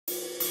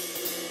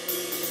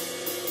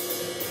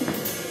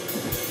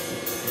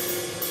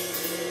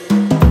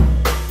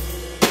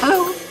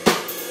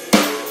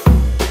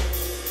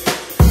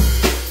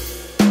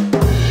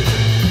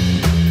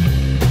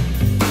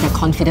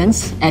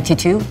confidence,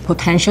 attitude,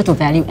 potential to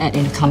value add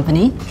in the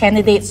company.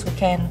 Candidates who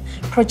can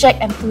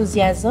project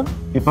enthusiasm.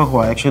 People who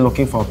are actually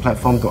looking for a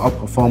platform to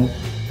outperform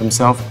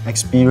themselves,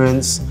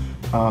 experience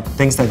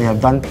things that they have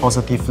done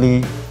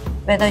positively.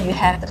 Whether you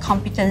have the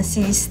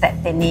competencies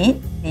that they need,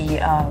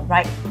 the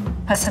right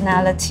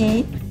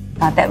personality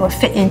that will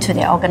fit into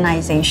their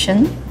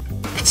organization.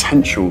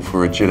 Potential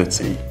for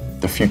agility,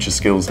 the future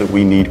skills that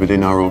we need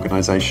within our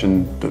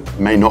organisation that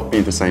may not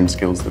be the same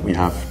skills that we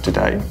have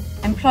today.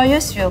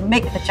 Employers will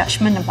make the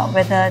judgment about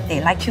whether they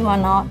like you or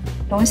not.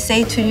 Don't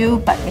say to you,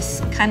 but it's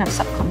kind of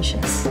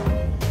subconscious.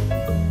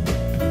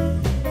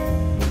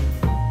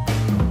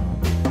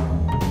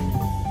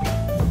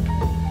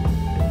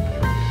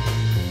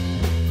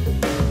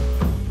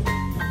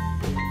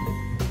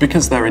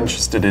 Because they're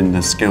interested in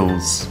the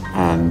skills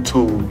and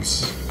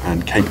tools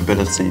and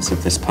capabilities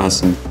of this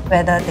person.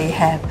 Whether they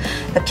have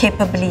the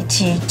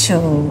capability to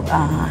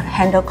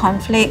handle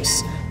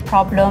conflicts,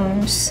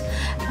 problems,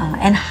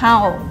 and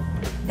how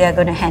they're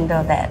going to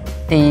handle that.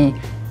 They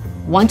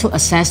want to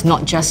assess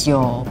not just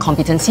your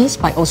competencies,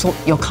 but also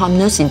your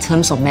calmness in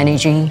terms of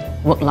managing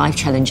work-life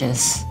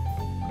challenges.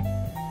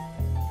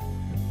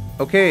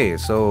 Okay,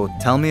 so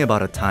tell me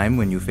about a time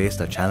when you faced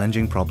a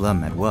challenging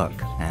problem at work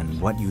and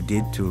what you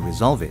did to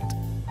resolve it.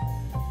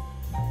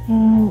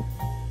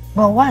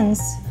 Well, once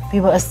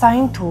we were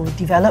assigned to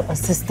develop a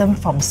system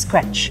from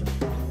scratch.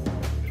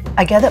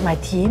 I gathered my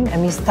team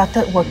and we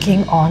started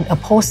working on a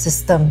POS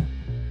system.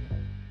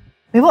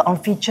 We worked on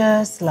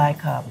features like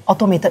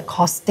automated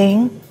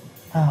costing,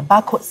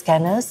 barcode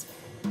scanners,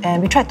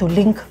 and we tried to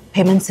link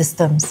payment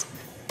systems.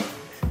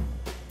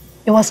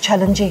 It was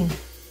challenging,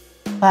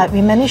 but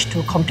we managed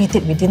to complete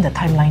it within the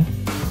timeline.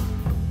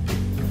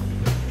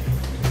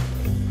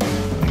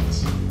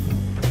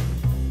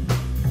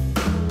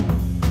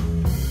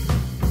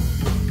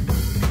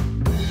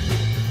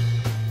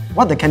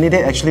 What the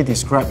candidate actually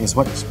described is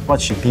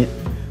what she did,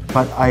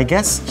 but I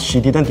guess she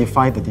didn't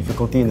define the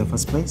difficulty in the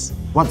first place.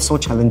 What's so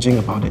challenging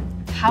about it?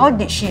 How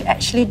did she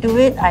actually do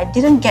it? I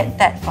didn't get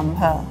that from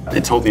her.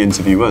 It told the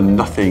interviewer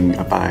nothing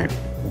about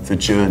the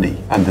journey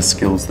and the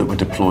skills that were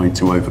deployed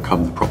to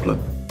overcome the problem.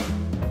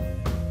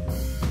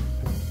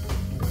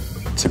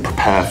 To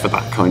prepare for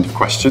that kind of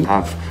question,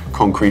 have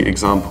concrete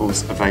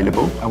examples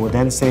available. I would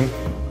then say,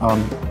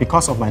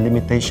 because of my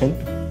limitation,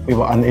 we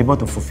were unable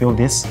to fulfill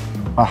this,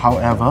 but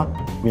however,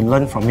 we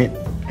learn from it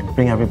and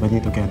bring everybody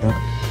together.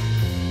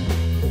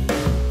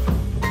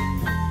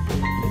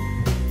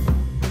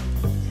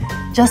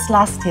 Just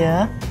last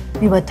year,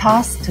 we were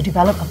tasked to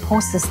develop a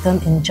POS system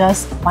in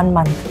just 1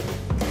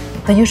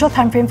 month. The usual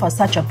timeframe for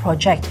such a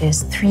project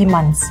is 3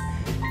 months.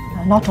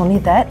 Not only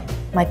that,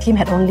 my team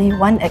had only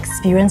one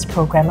experienced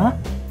programmer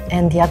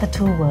and the other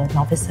 2 were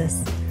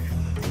novices.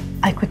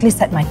 I quickly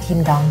set my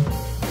team down.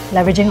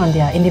 Leveraging on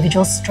their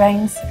individual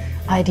strengths,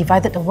 I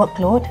divided the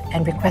workload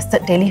and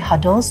requested daily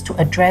huddles to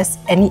address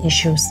any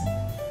issues.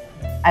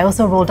 I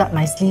also rolled up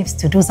my sleeves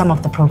to do some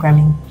of the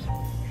programming.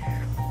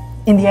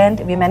 In the end,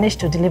 we managed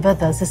to deliver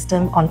the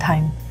system on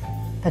time.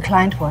 The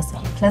client was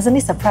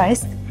pleasantly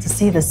surprised to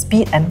see the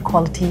speed and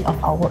quality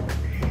of our work.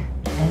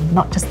 And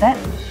not just that,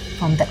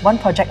 from that one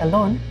project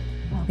alone,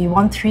 we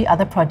won 3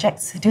 other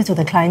projects due to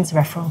the client's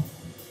referral.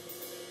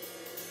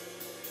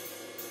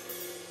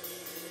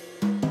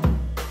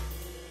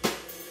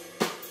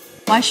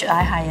 Why should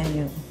I hire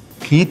you?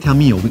 Can you tell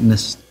me your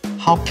weakness?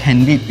 How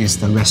candid is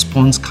the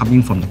response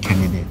coming from the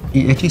candidate?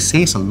 It actually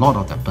says a lot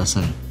of that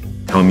person.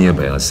 Tell me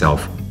about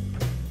yourself.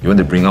 You want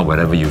to bring out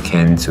whatever you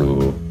can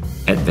to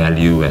add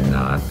value and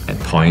add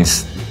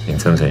points in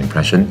terms of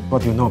impression.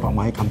 What do you know about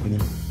my company?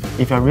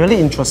 If you're really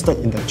interested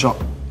in the job,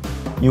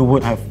 you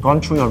would have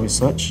gone through your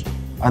research,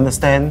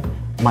 understand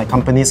my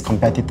company's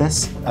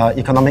competitors,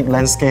 economic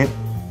landscape,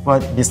 what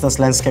business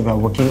landscape we're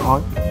working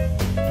on.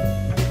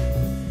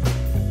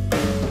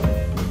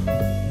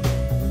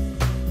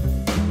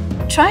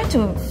 Try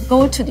to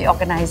go to the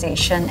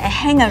organization and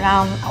hang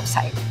around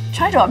outside.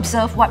 Try to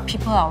observe what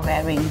people are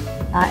wearing.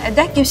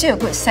 That gives you a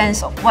good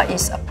sense of what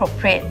is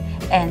appropriate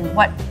and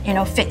what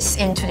fits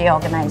into the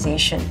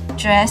organization.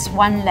 Dress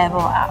one level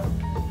up.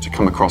 To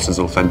come across as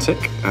authentic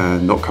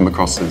and not come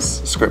across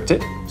as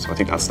scripted. So I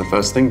think that's the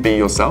first thing, be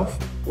yourself.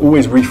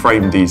 Always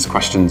reframe these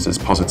questions as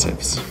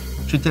positives.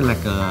 Treat it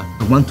like a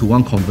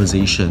one-to-one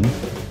conversation.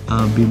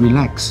 Be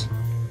relaxed.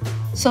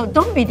 So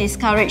don't be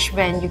discouraged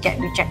when you get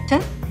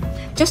rejected.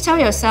 Just tell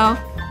yourself,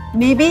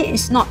 maybe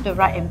it's not the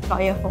right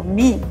employer for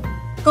me.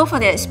 Go for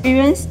the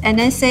experience and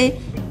then say,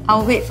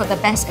 I'll wait for the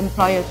best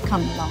employer to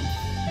come along.